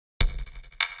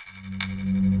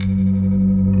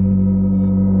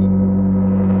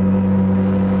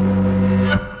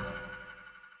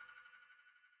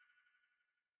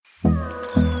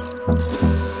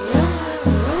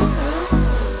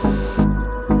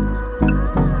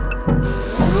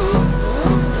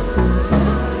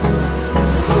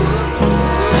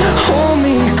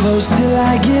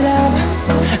I get up,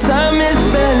 time is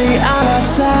barely on our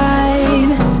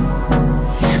side.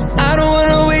 I don't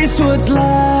wanna waste what's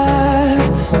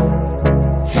left.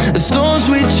 The storms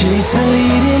we chase are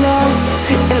leading us,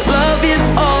 and love is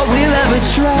all we'll ever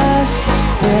trust.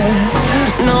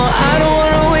 Yeah, no, I don't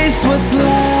wanna waste what's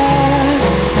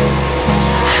left.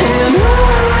 And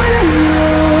on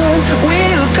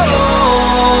we'll go,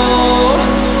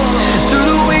 through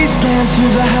the wastelands,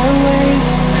 through the highways,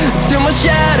 till my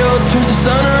shadow turns to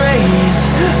sun rays.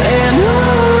 And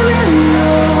on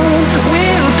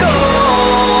we'll go,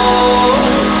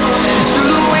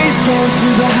 through the wastelands,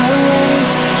 through the highways,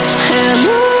 and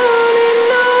on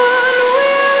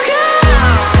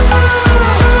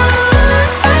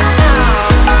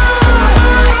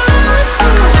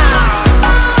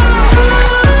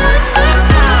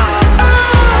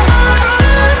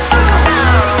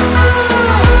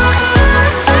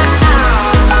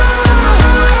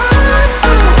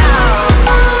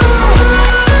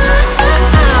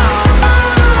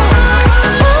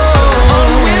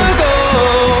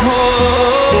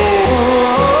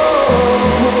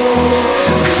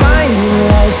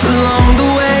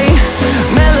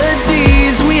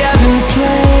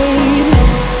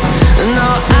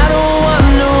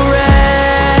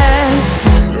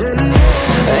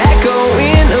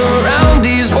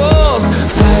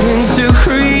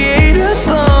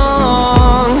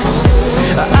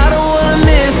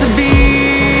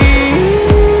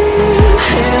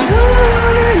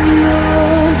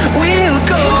we'll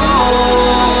go.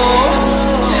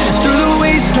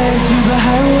 Through the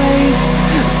highways,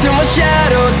 till my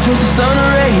shadow turns to sun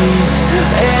rays.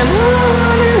 And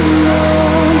on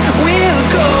we'll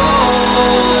go,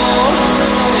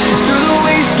 through the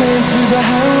wastelands, through the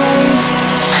highways,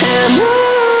 and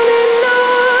on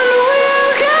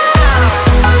we'll go.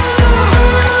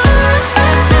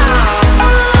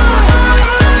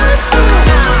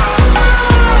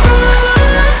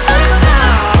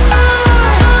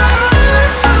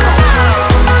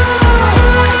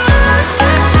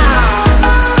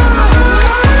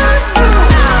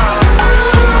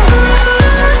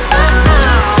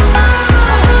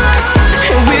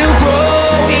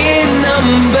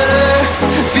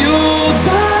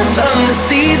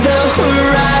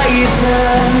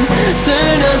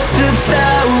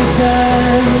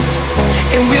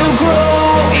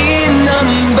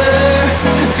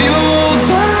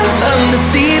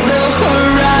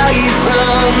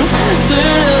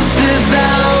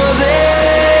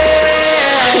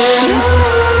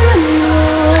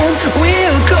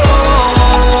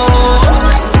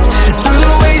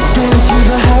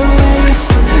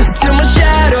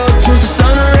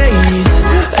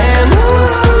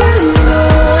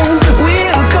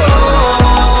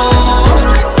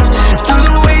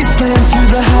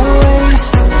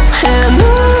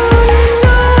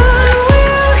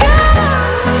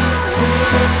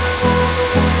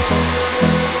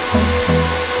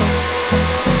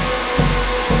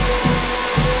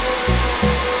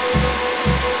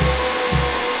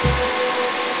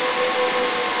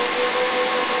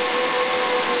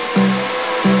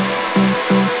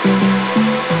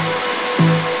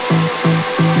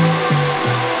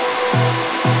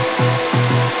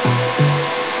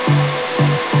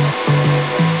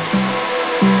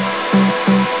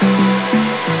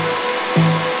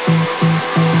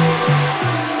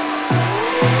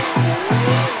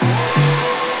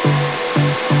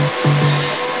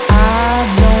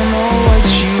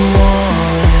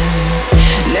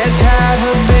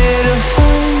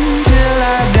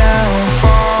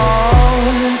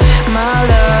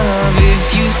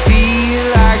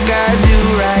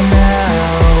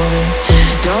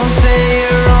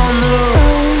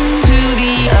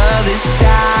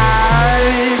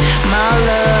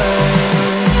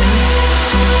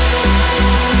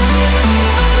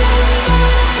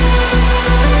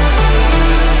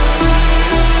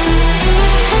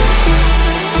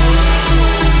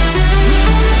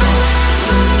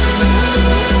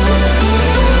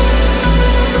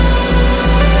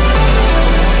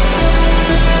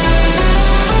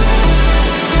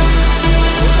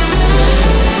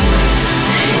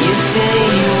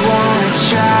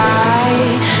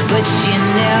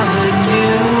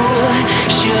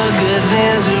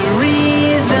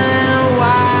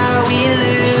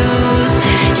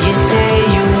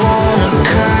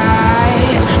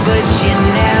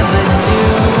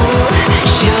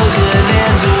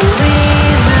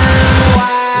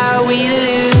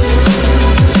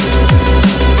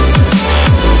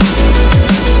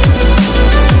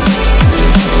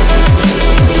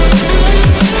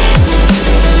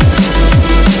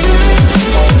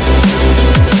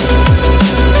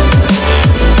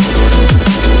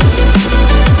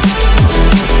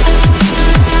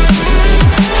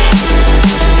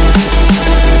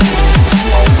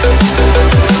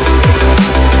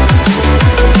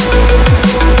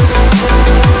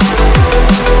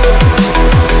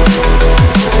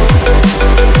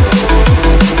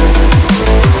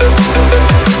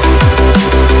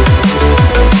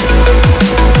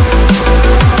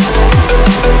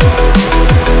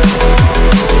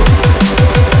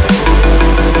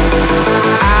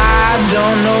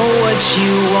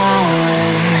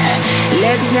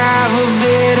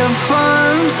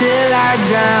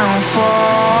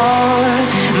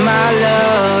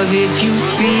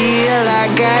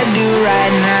 I do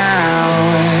right now.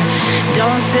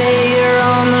 Don't say you're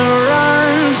on the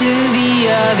run to the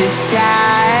other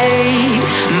side,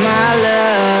 my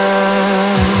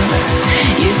love.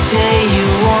 You say you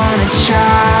wanna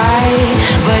try,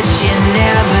 but you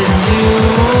never do.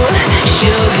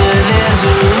 Sugar, there's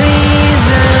a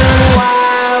reason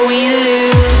why we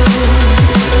lose.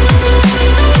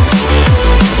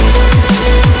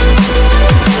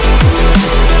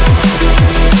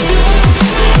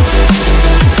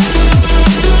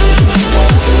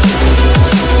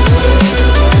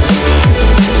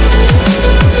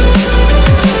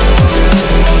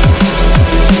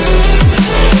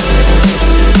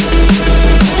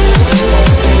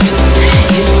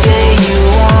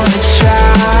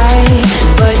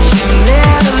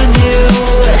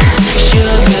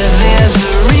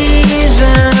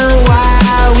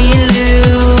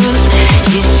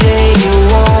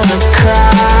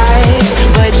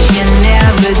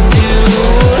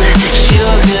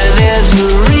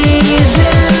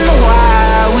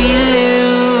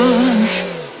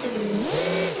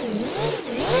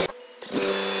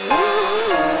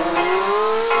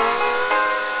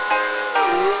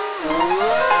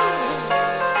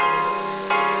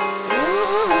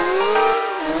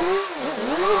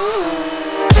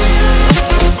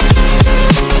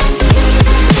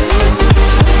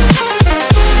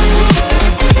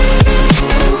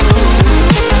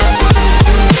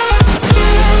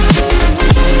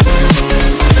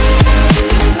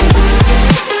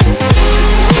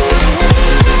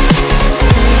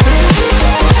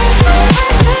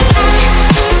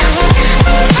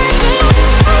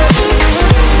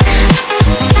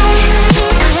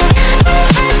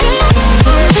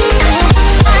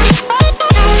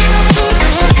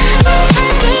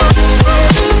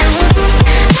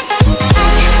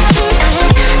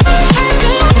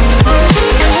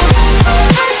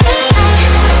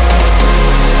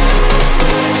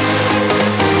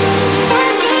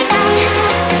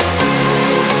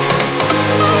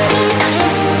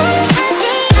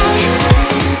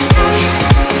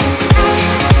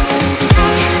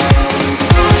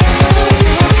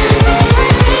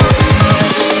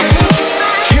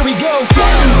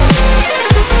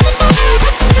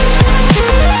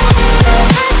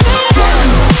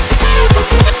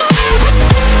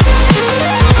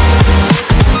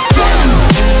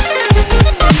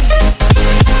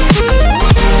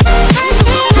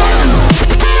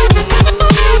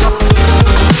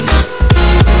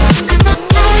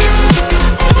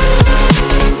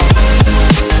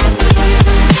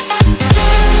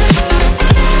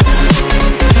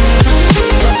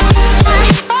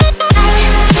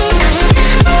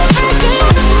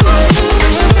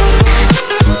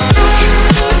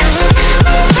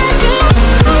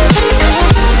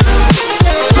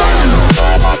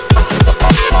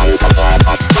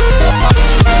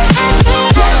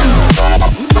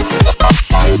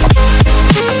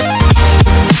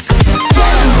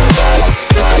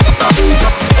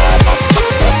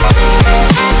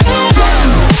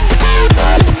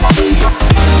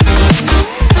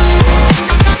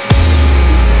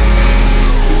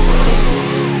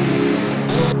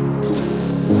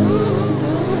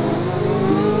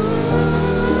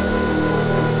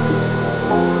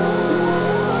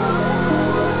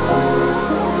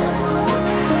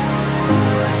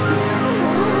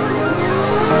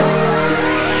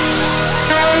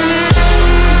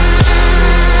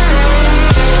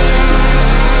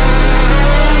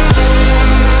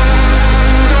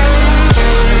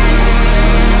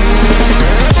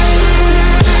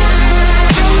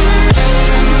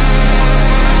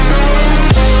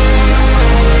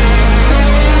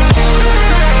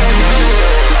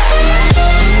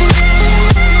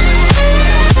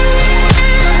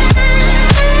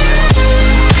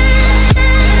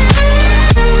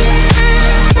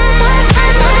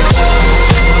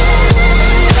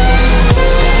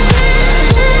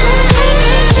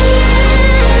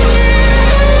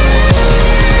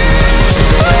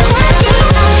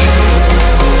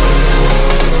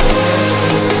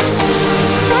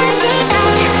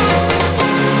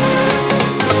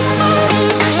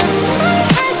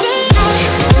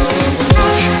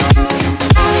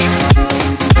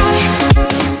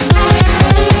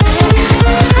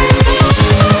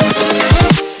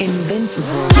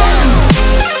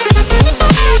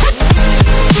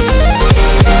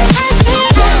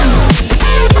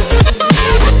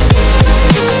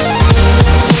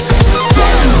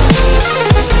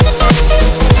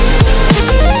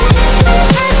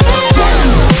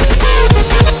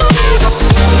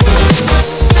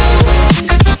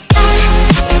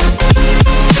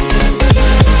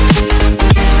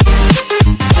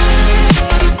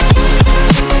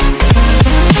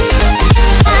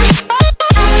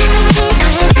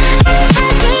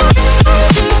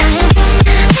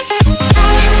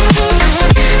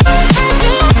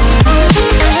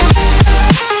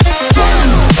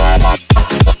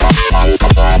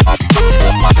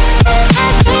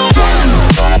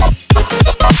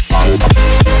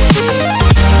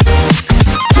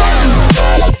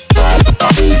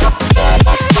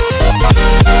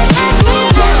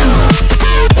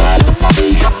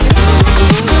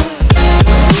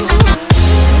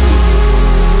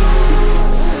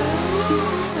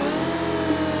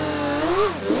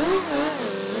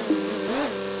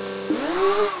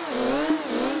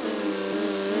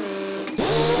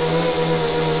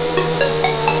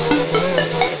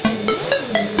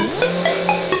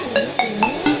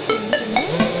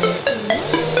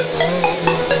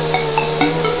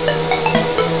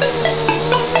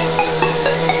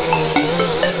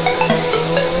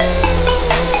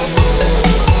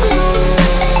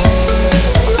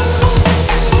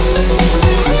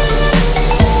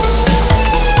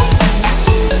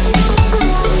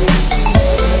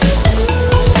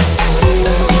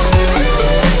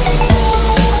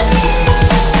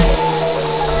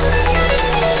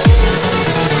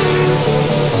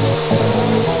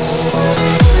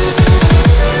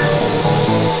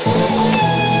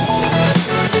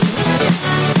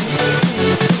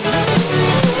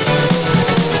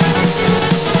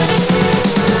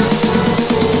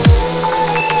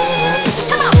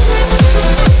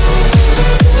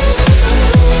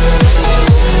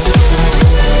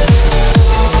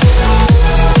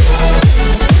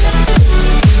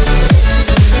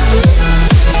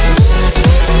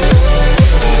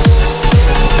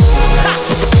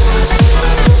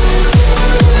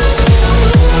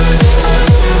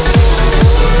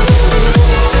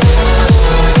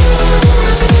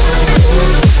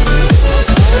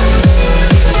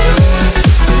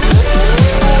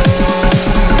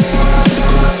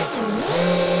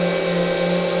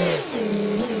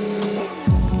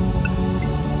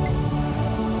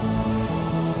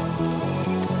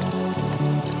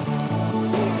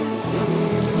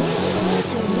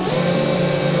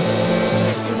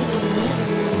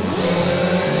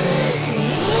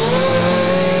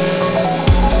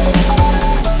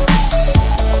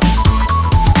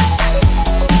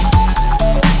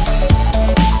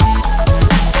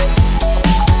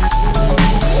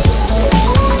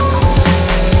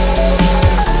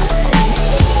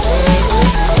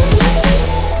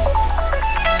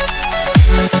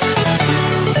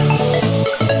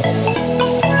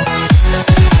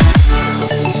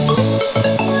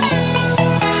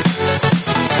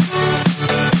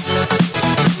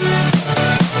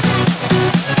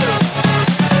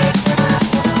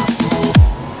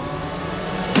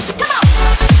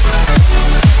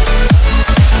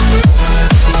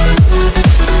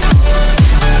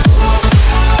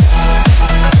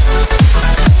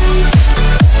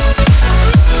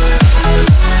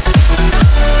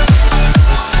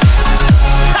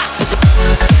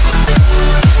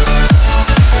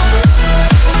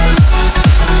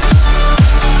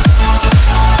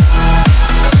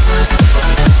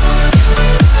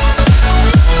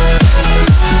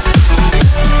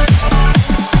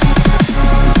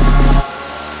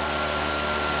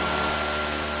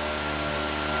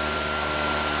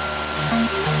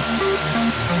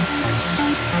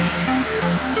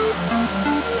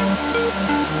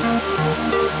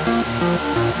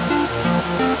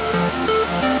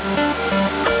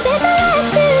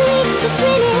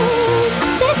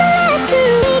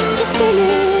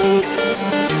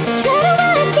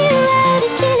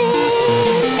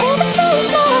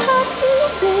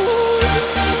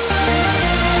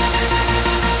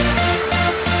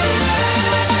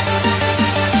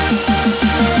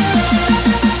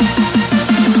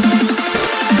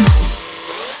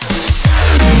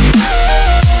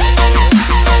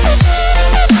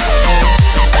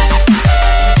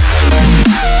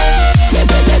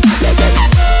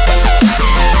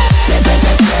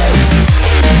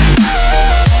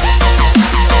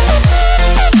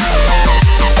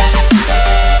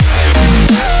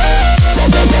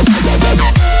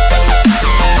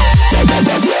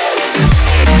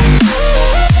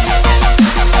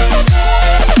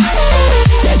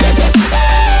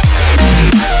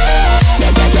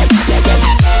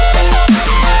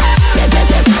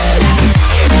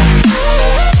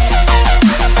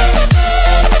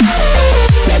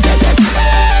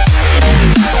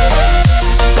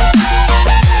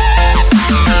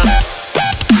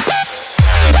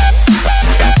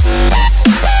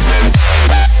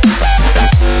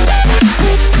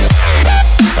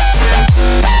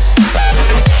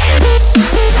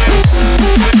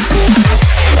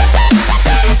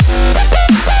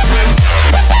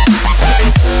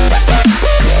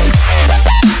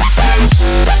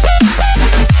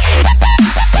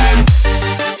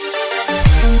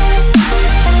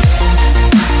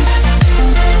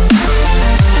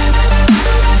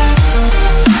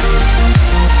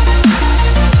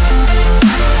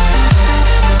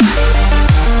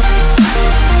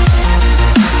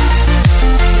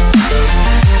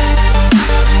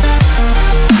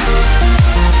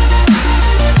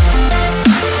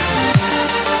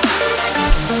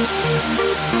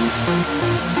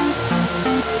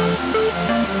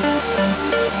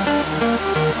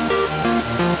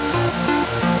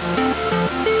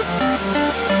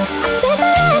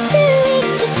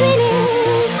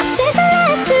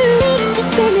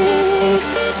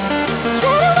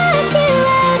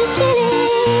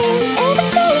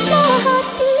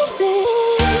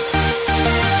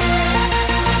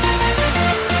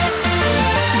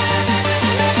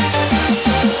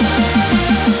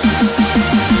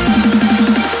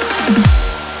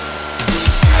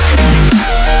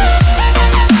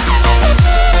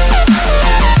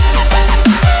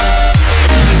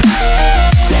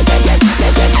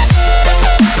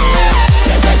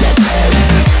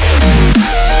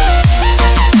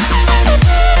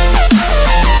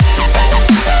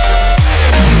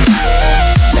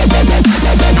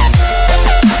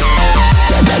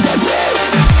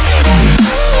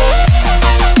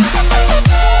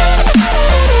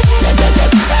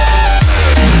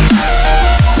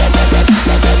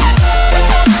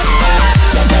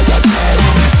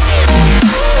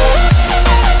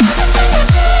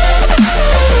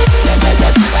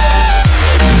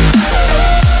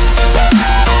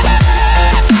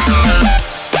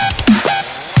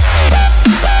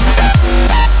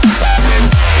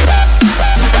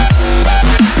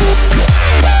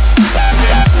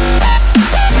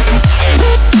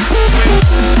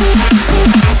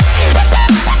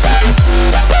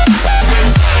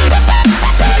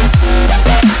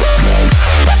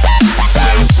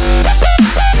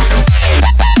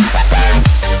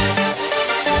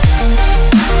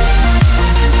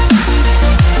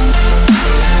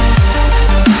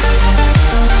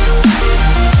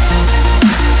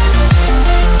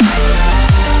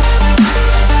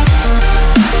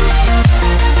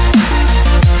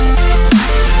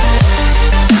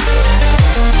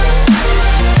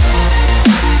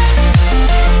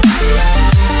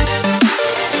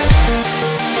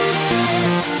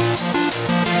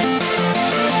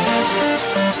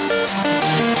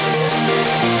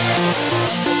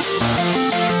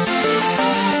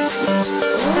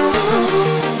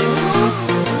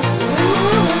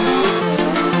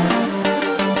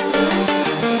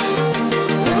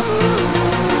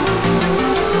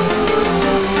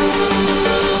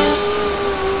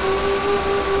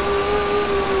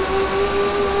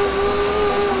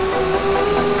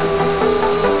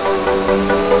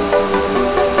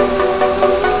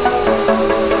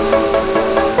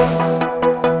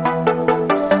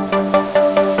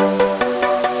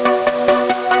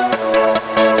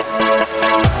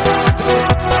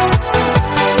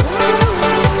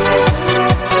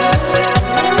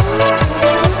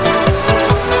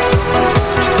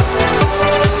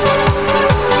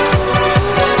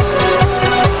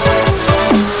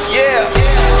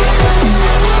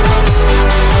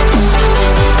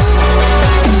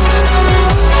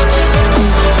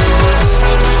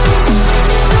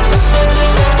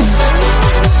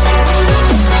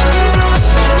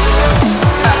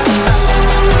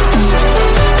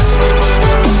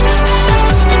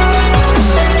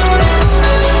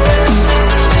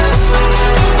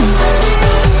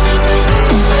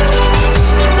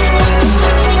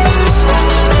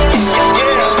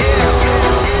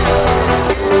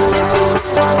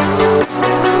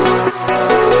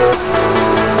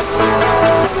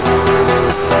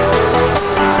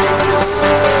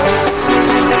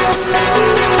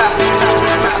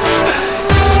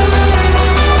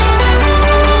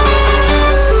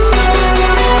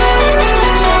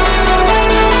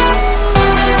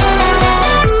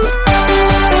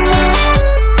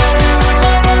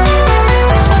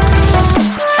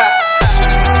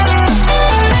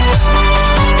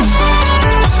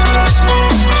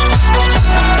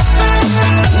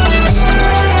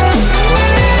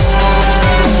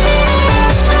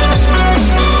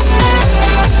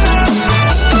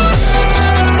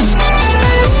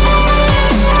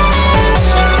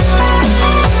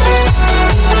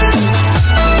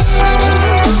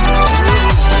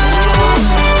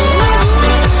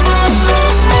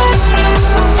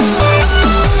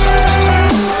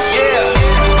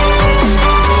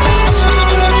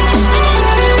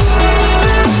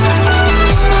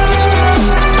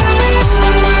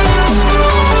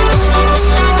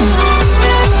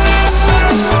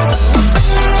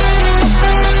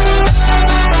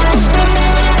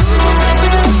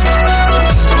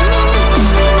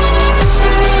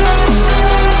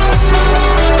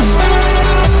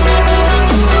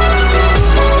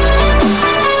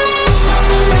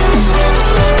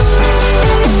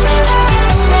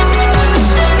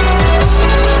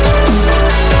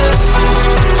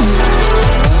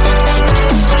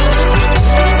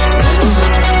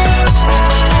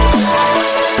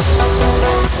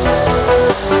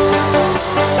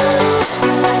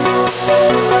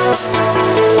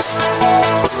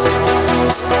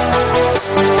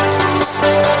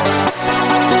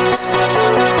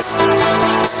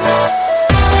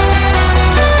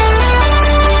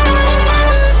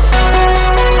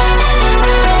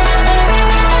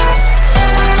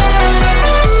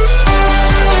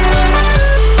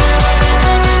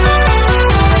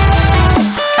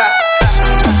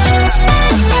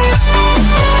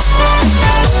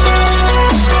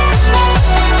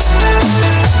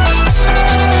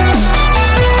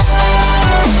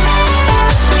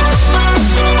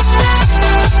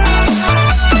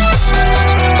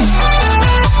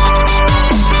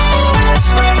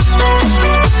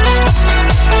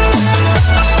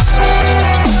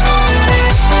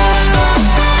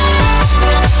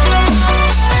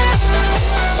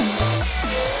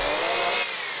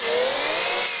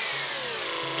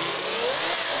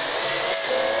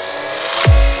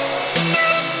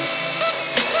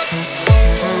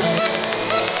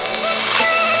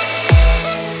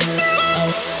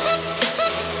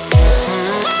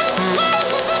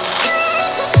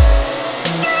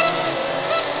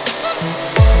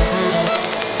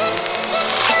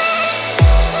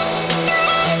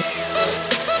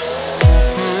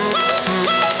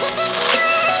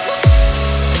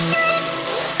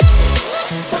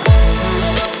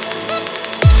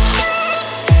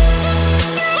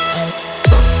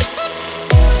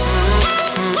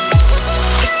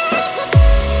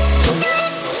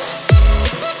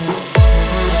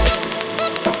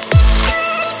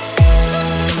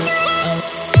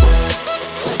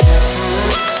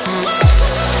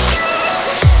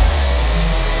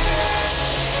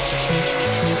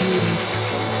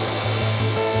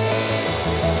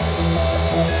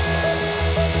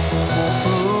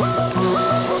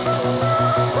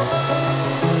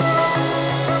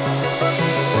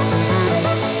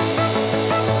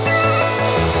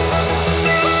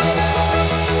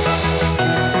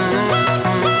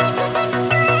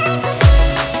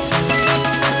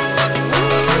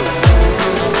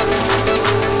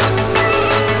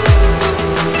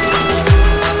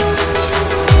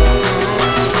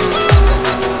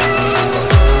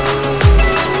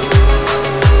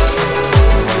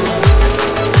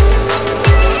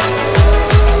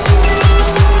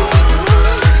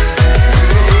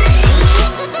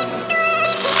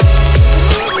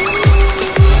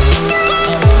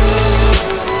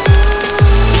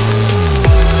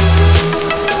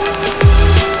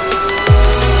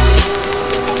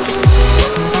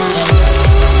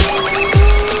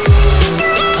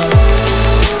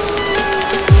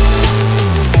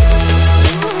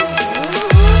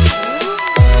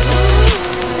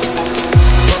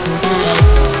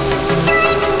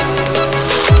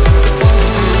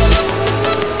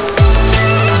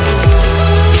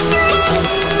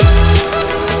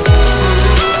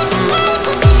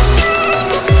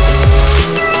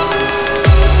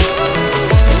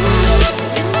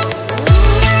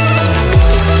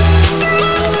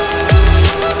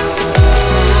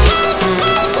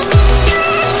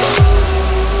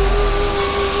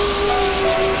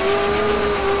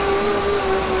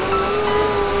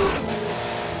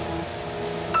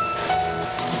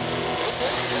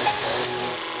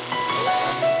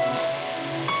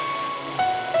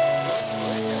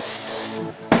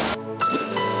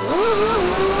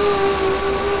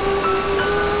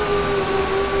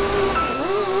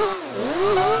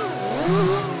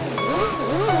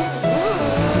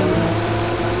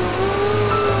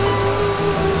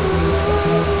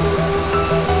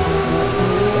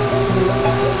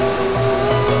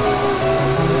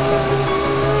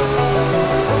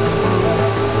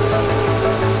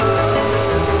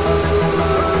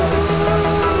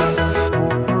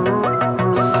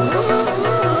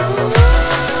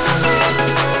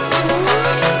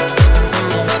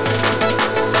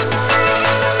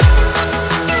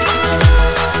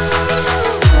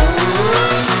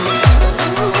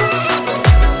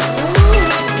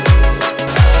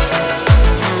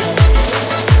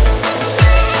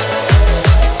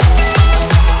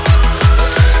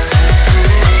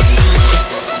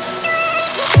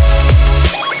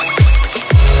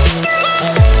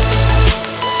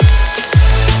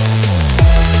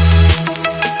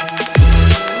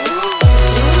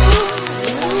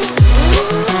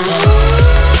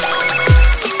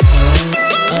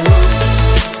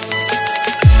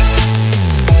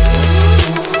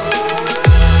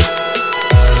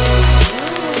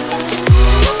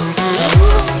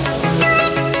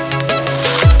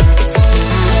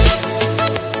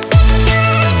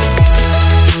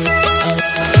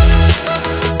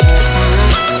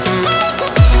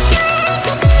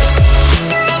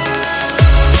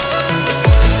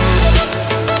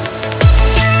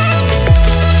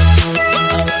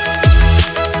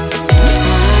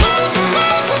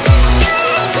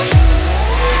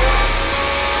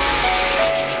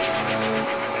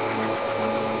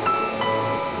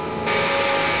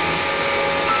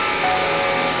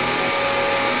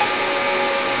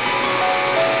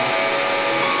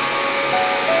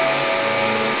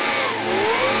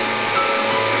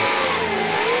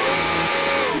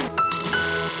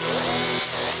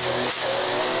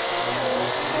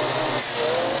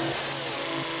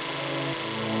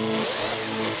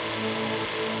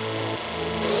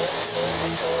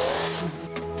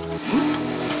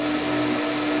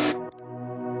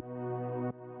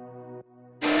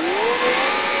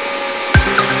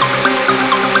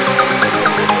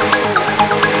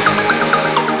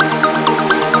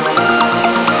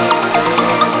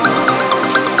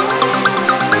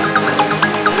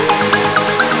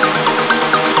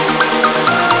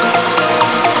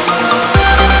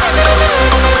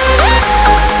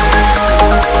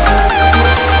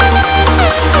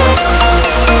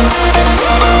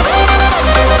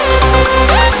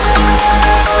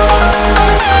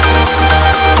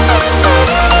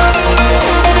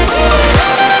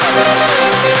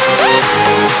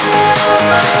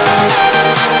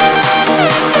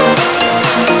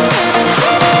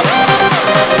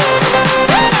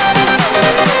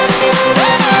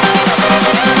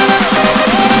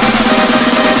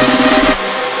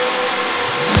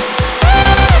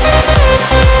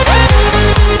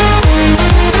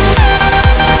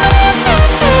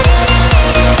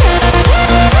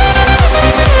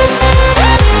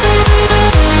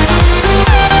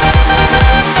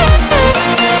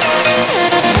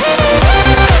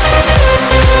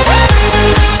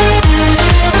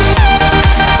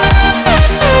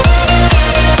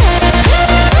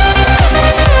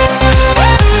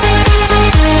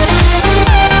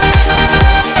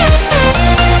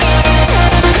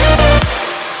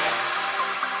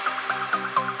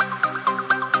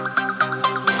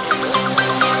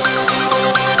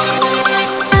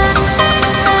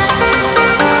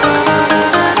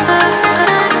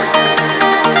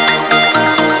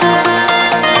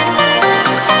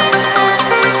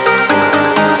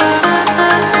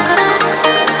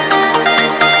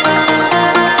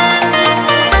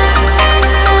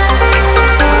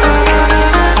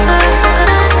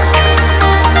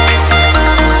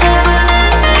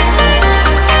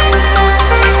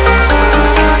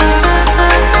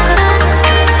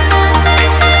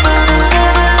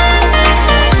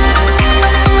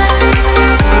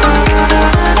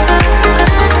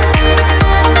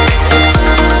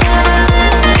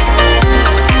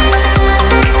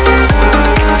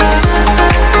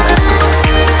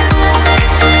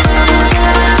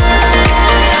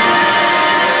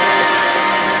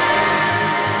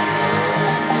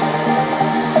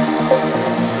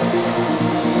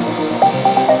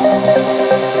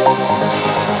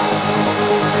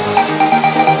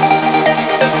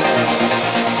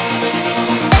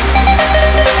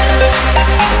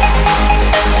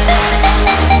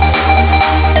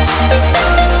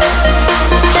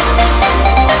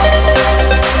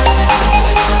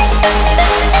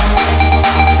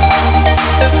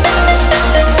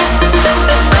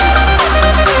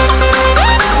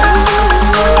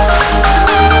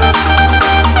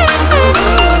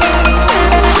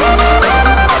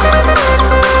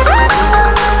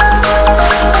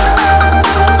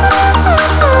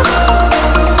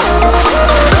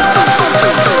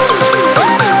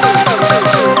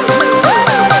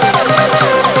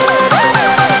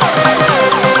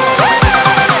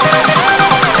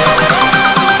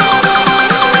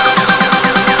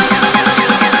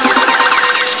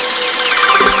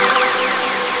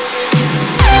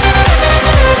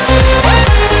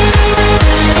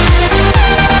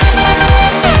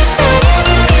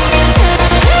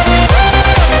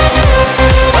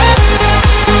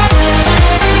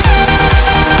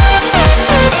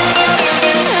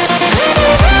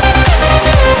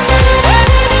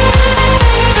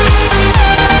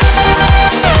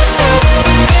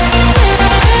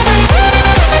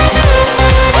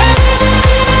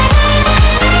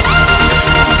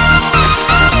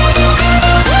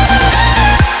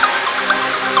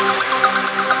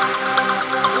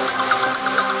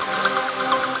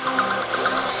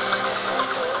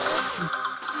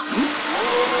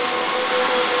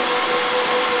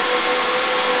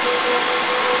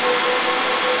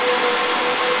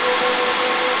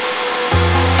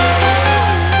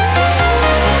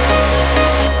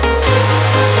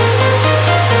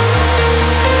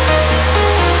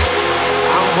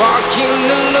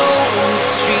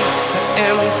 so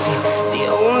empty.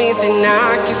 The only thing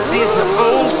I can see is my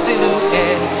own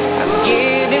silhouette. I'm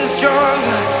getting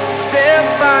stronger, step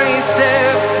by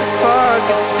step. The clock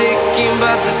is ticking,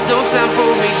 but there's no time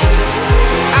for me.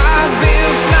 I've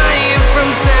been flying from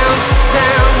town to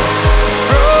town,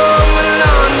 from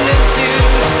London to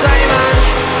Taiwan.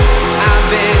 I've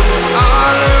been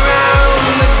all around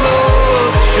the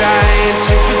globe, trying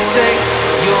to protect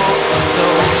your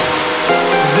soul.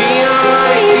 We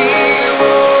are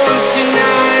heroes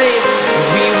tonight.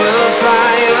 We will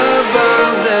fly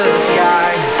above the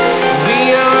sky. We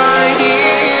are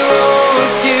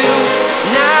heroes tonight.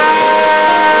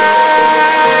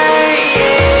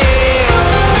 Yeah.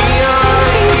 We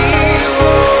are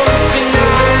heroes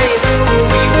tonight.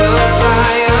 We will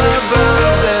fly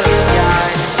above the sky.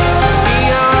 We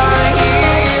are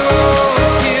heroes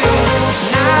tonight.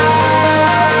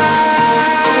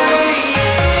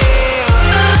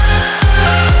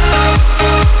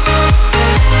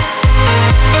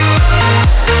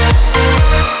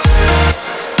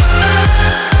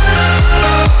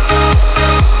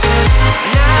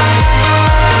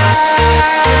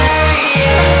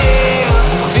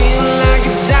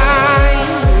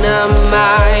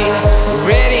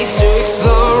 Ready to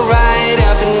explore right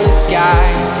up in the sky.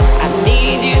 I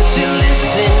need you to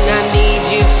listen, I need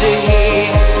you to hear,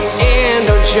 and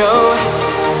don't show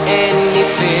any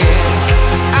fear.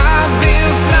 I've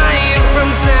been flying from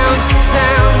town to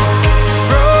town,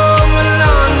 from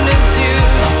London to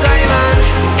Taiwan.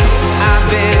 I've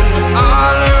been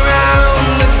all around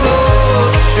the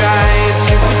globe, trying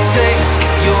to protect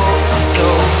your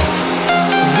soul.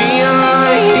 We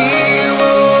are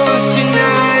heroes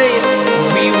tonight.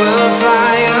 We will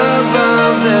fly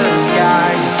above the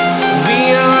sky. We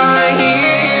are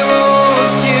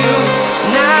heroes tonight.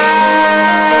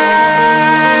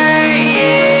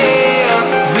 Yeah.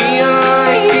 We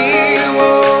are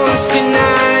heroes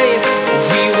tonight.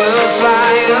 We will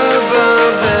fly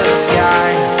above the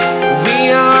sky. We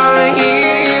are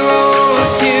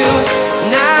heroes tonight.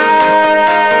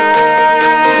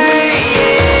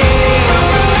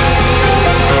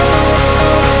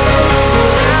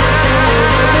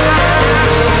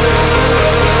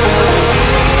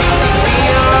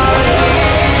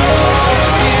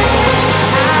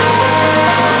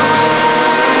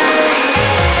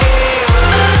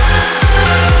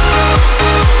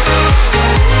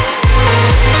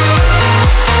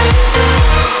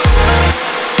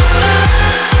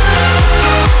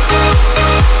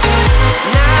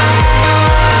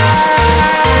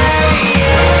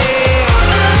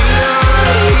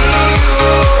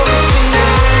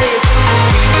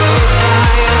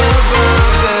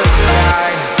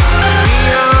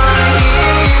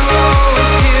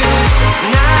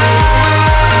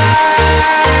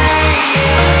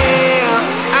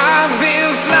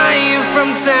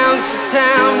 Town to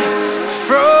town,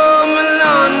 from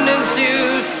London to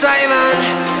Taiwan.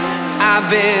 I've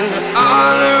been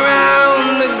all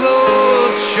around the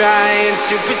globe, trying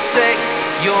to protect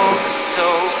your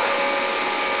soul.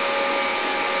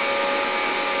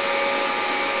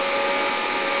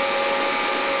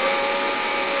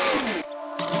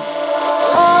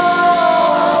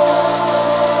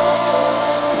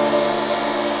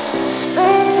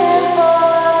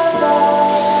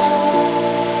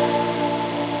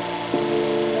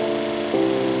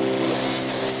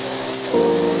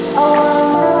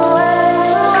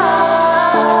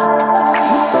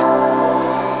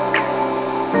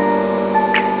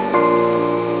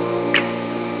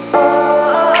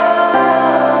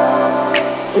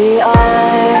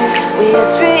 We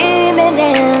are dreaming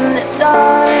in the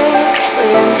dark. We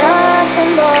are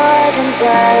nothing more than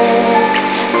dust.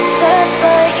 Search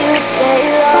but you stay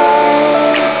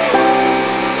lost.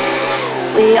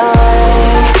 We are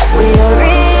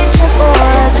reaching for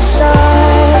the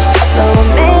stars, but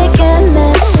we're making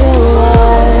this too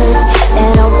hard.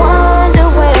 And I wonder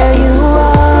where you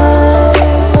are,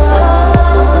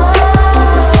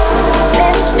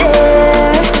 mysterious.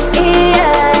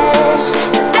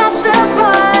 That's the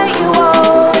part you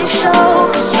always show,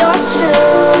 'cause you're too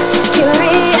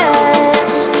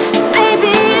curious.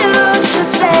 Maybe you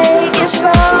should take it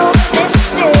slow,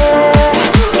 mysterious.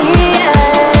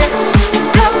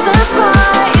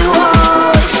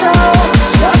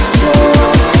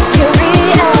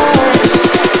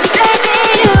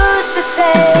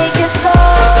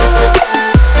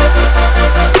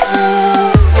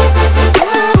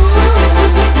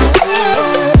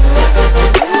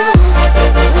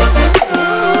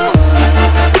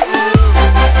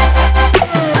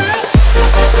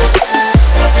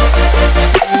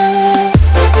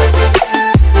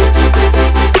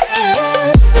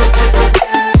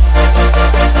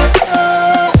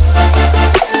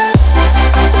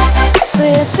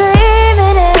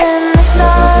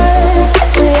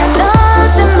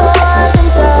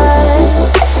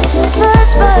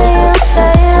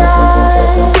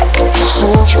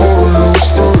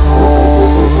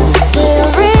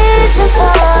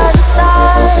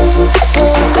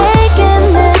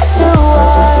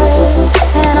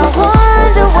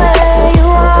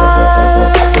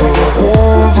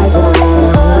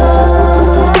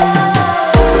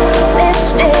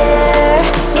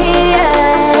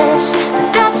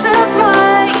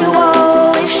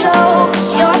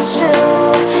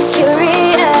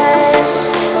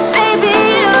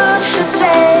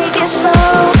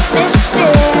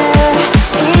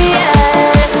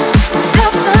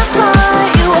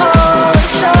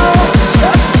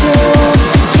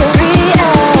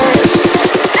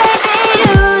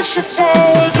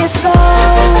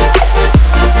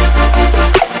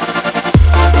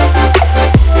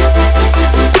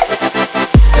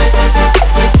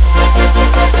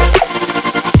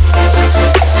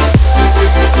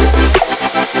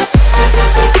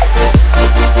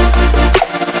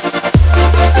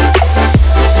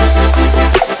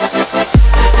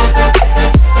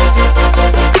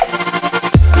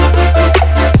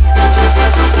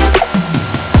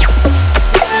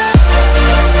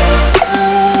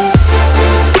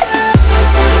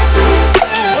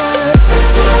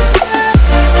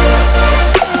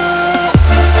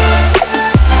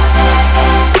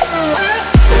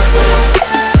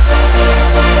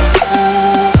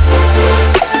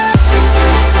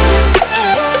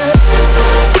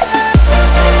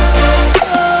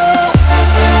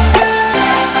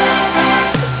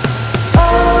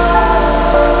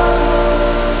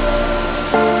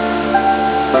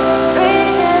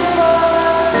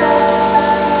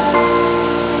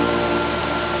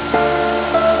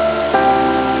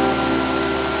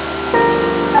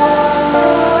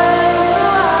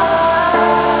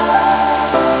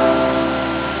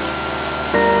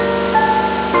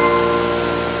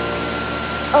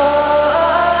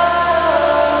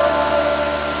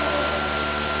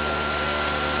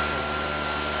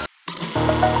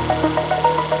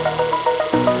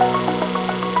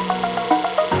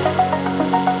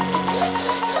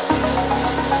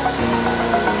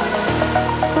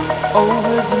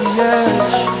 over the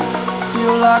edge.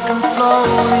 Feel like I'm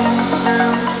floating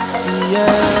through the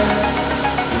air.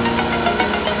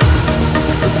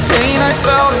 The pain I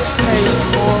felt is paid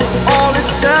for, all is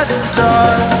said and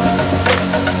done.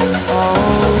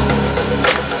 Oh,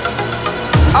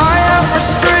 I am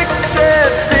restricted,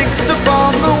 fixed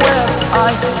upon the web.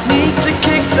 I need to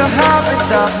kick the habit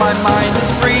that my mind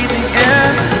is breathing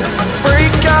in.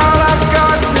 Break out, I've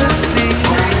got to see.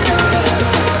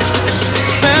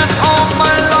 Spent all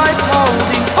my life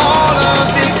holding all of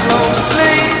it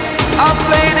closely. I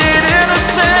played it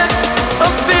innocent, a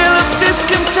feel of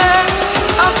discontent.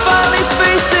 I'm finally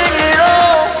facing it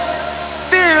all,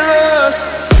 fearless.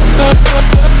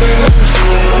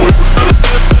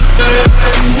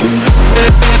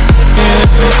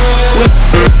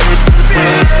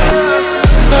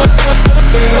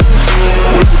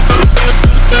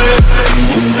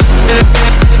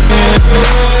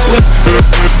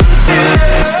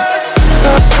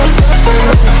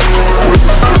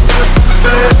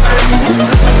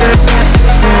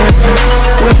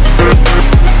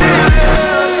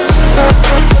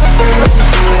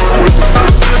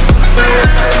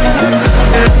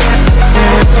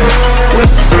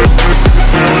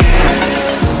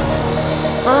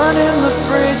 Burning the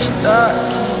bridge that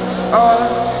keeps us.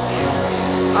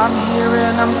 I'm here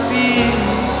and I'm feeling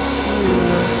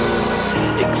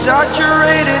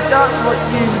exaggerated, that's what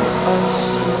you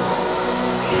assume.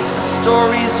 The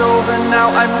story's over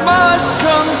now, I must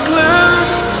conclude.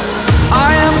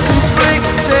 I am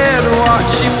conflicted,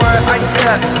 watching where I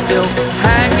step still,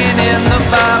 hanging in the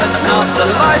balance. Not the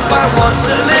life I want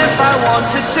to live, I want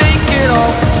to take it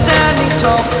all. Standing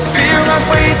tall, fear I've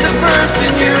weighed the person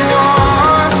you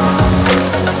are.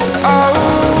 Oh,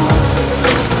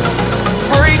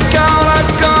 break out,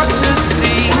 I've got to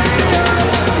see.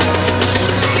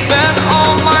 Spent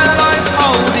all my life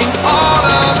holding all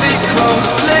of it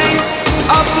closely.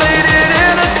 I played it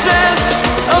innocent,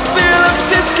 a feel of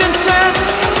discontent.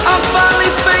 I'm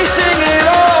finally facing it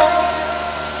all,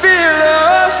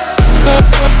 fearless.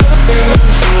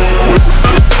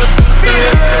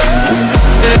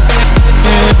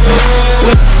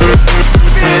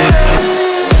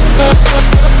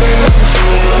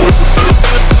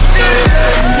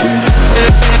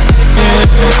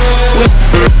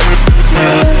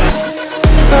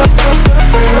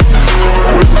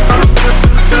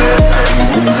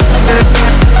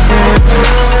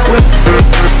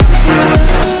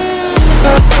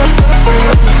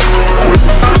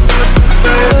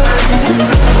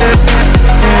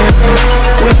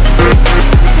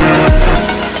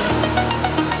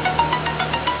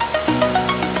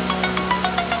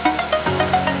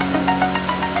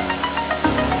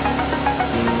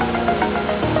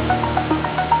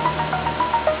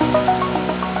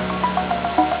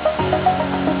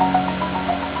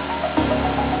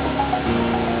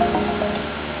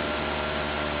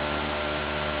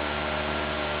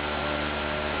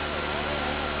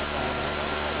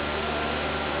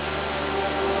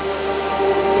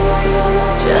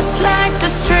 Just like the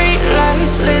street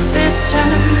lights lit this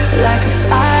town, like a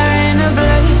fire in a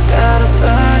blaze, gotta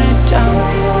burn it down.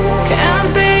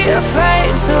 Can't be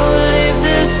afraid to leave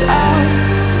this out.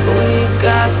 We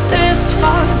got this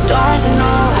far, don't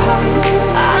know how.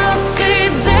 I see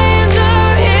danger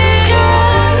in your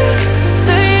eyes.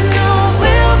 They know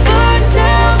we'll burn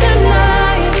down the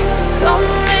night.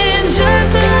 Coming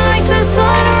just like the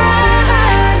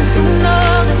sunrise. You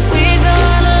know that we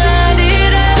gonna light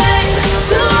it up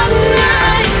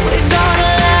tonight. We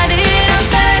gonna light it up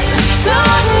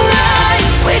tonight.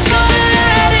 We gonna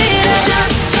light it up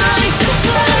just like the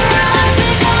sunrise.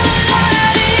 We gonna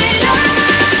light it up.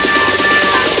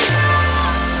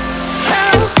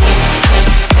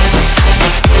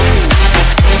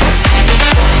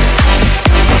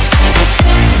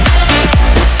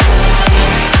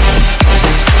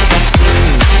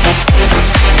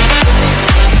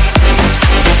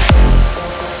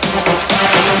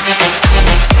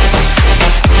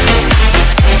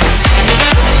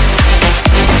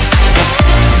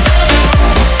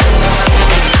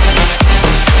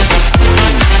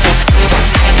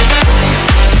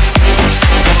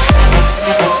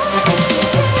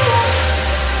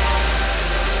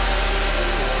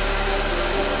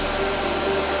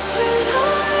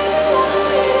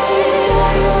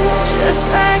 Just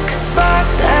like a spark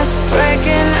that's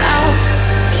breaking out,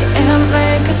 can't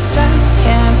make a stop.